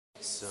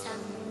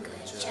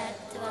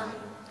Sangachatvam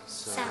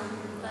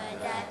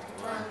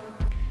Samvadatvam.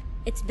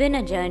 It's been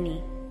a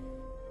journey.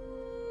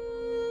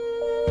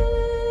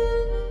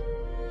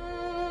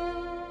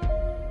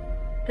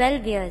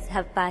 "12 years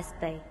have passed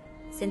by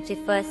since we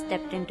first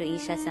stepped into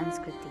Isha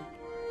Samskriti.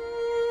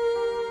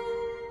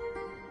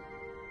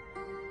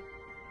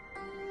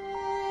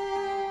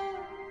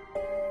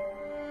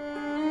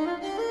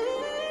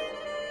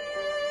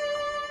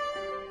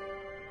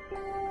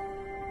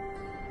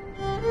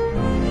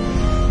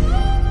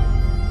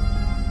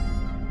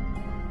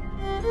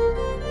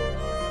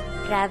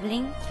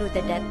 Traveling through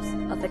the depths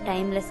of a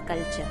timeless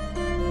culture.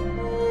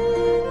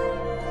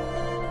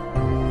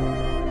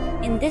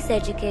 In this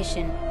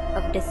education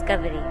of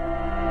discovery,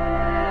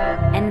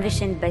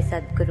 envisioned by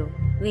Sadhguru,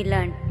 we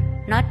learned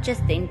not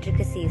just the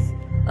intricacies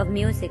of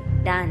music,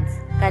 dance,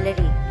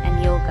 kalari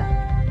and yoga,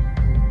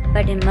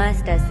 but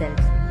immersed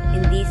ourselves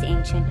in these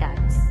ancient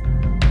arts.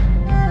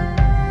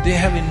 They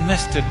have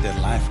invested their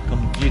life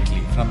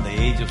completely from the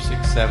age of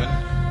 6, 7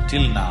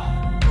 till now.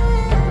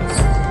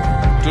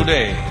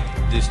 Today,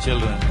 these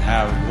children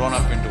have grown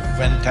up into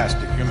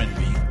fantastic human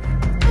beings.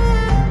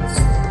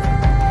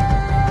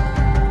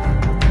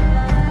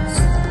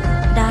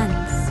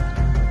 Dance,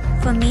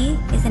 for me,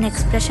 is an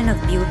expression of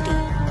beauty,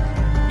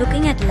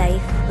 looking at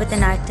life with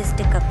an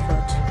artistic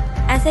approach.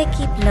 As I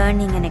keep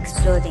learning and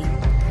exploring,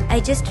 I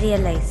just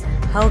realize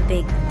how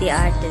big the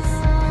art is,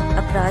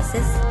 a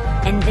process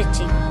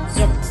enriching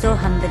yet so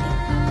humbling.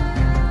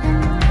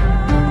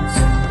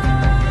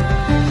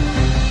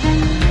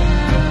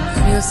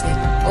 Music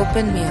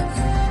opened me up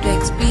to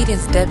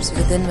experience depths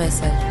within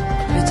myself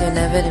which I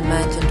never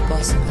imagined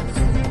possible.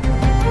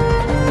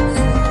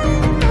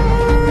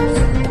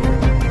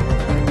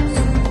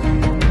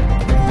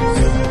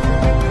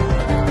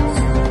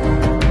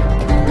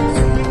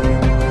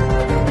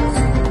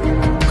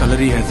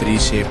 Kalari has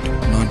reshaped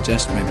not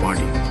just my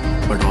body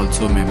but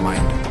also my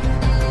mind,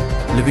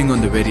 living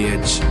on the very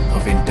edge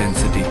of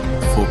intensity,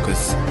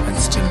 focus and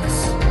stillness.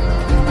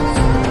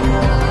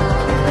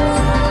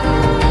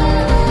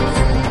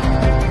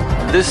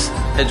 This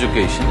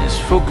education is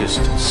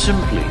focused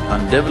simply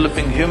on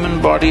developing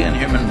human body and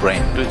human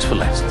brain to its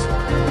fullest.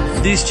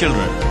 These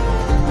children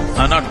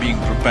are not being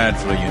prepared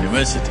for a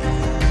university,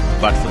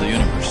 but for the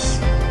universe.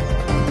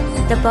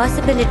 The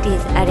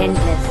possibilities are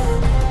endless,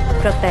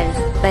 propelled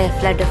by a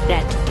flood of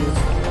gratitude,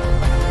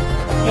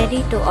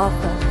 ready to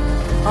offer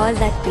all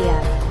that we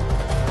are,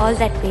 all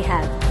that we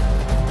have,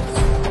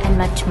 and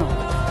much more.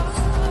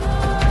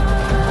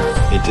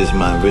 It is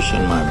my wish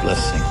and my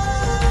blessing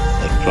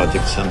that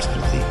Project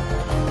Samskriti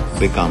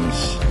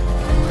becomes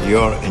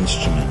your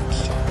instrument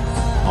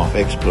of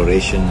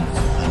exploration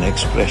and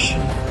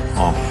expression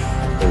of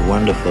the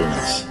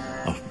wonderfulness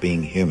of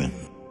being human.